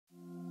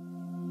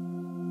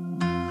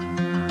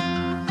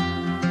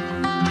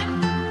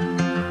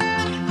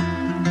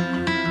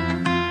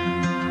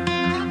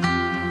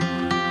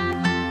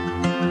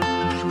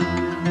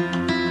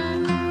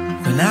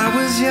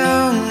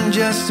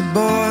just a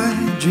boy,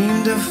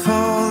 dreamed of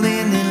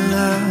falling in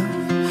love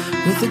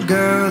with a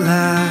girl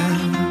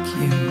like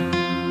you.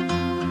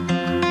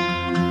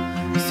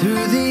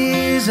 Through the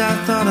years I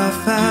thought I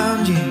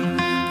found you,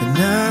 but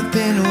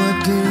nothing would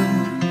do.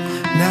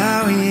 Now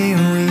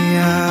here we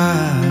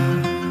are.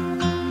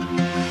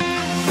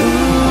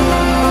 Ooh,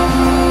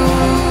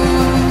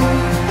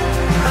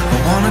 I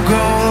wanna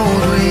grow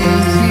old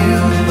with you.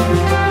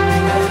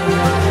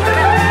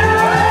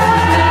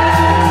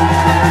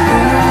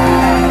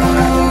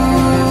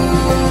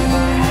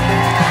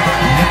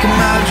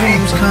 My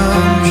dreams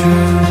come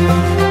true.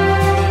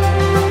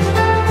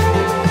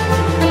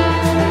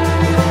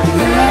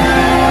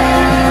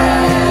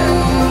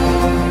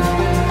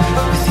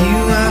 With you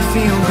I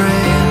feel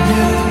brand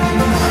new,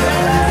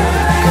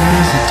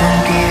 'cause I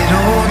don't get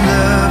old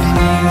loving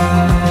you.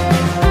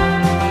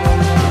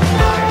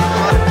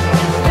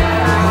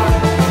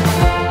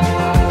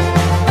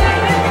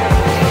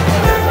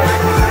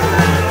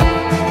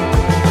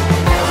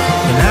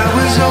 When I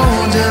was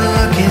older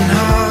looking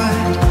hard,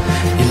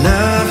 your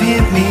love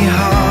hit me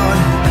hard.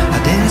 I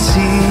didn't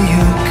see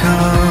you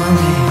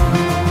coming.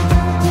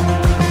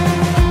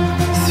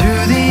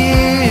 Through the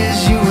years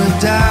you were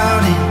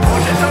doubting,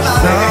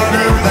 thought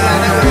about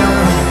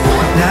running.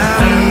 Now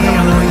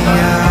here we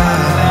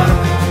are.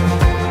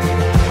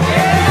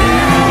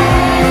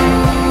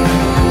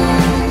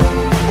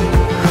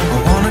 I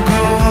wanna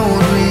grow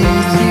old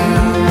with you.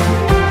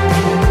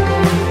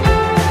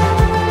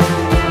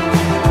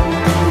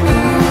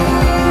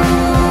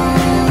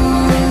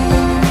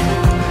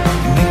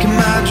 You're making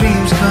my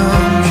dreams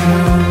come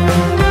true.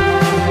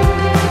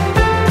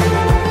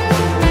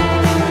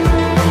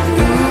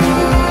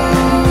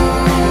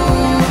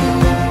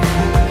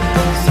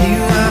 With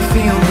you I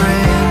feel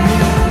brand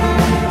new,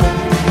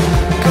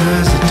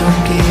 'cause I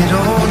don't get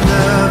old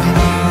loving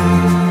you.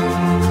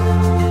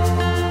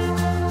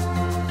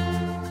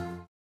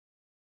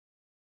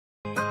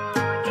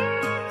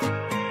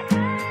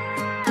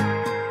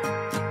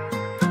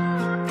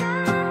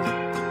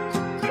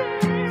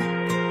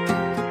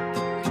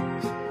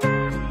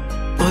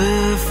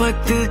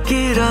 उल्फत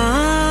की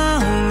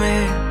राह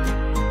में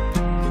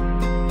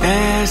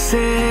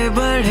ऐसे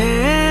बढ़े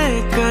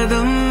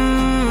कदम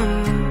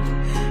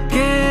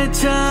के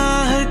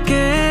चाह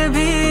के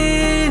भी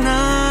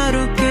ना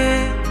रुके।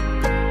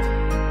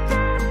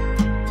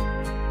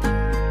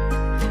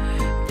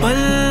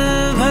 पल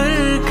भर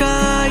का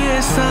ये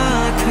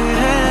साथ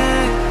है,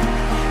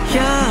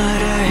 क्या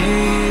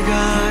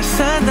रहेगा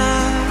सदा।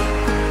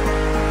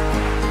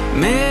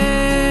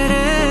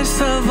 मेरे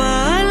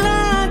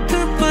सवालात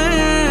पर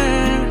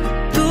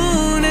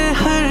तूने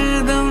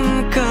हरदम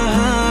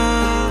कहा,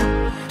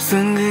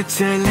 संग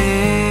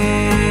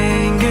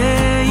चलेंगे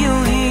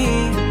यूं ही,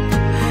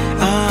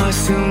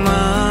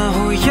 आसमां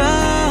हो या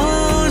हो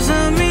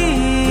ज़मीं,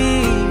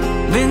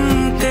 बिन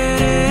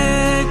तेरे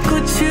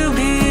कुछ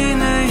भी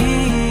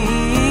नहीं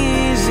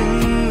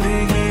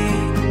जिंदगी।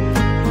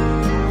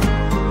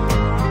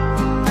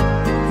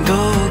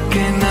 दो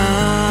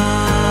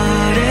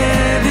किनारे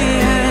भी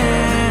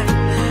हैं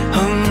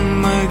हम,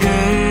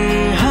 मगर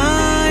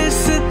हाँ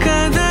इस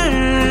कदर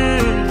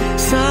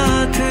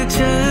साथ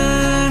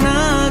चलना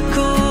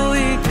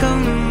कोई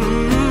कम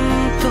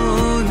तो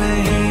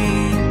नहीं।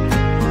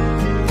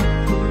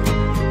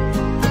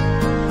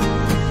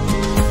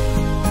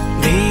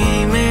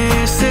 धीमे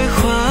से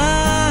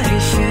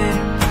ख्वाहिशें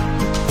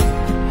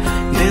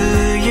दिल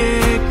ये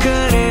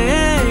करे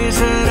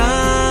जरा,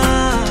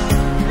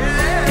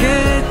 कि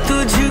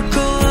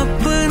तुझको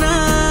अपना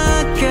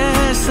कह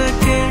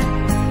सके।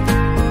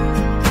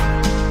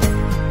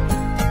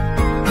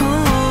 हो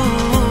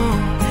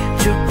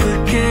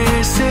चुपके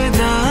से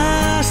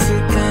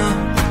दास्तां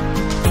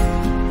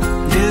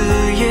दिल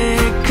ये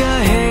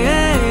कहे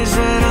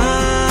जरा,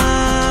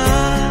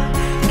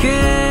 कि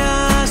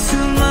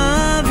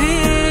आसमां भी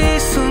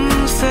सुन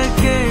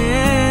सके।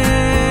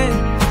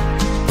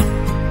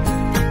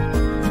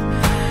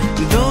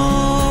 दो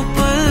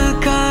पल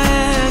का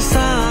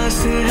एहसास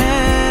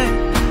है,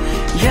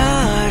 या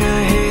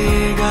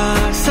रहेगा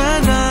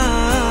सदा।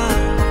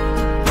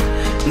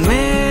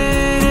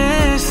 मेरे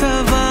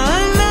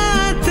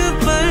सवालात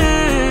पर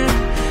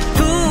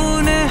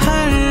तूने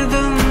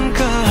हरदम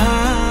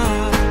कहा,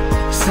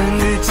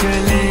 संग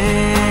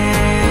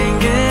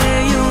चलेंगे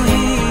यूं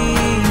ही,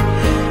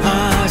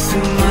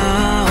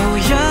 आसमां हो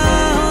या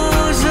हो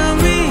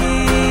ज़मीं,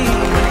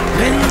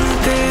 बिन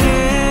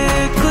तेरे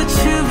कुछ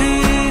भी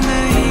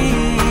नहीं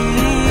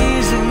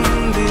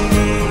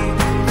जिंदगी।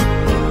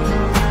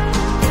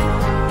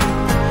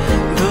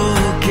 दो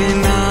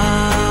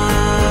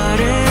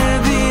किनारे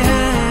भी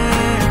हैं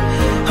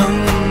हम,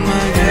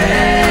 मगर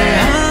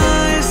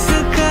हाँ इस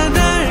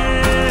कदर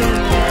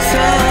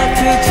साथ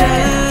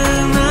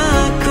चलना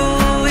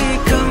कोई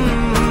कम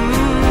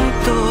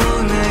तो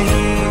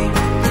नहीं।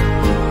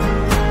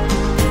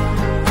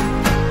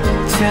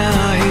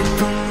 चाहे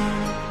तुम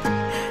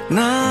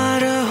ना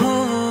रहो,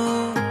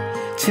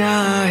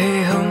 चाहे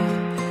हम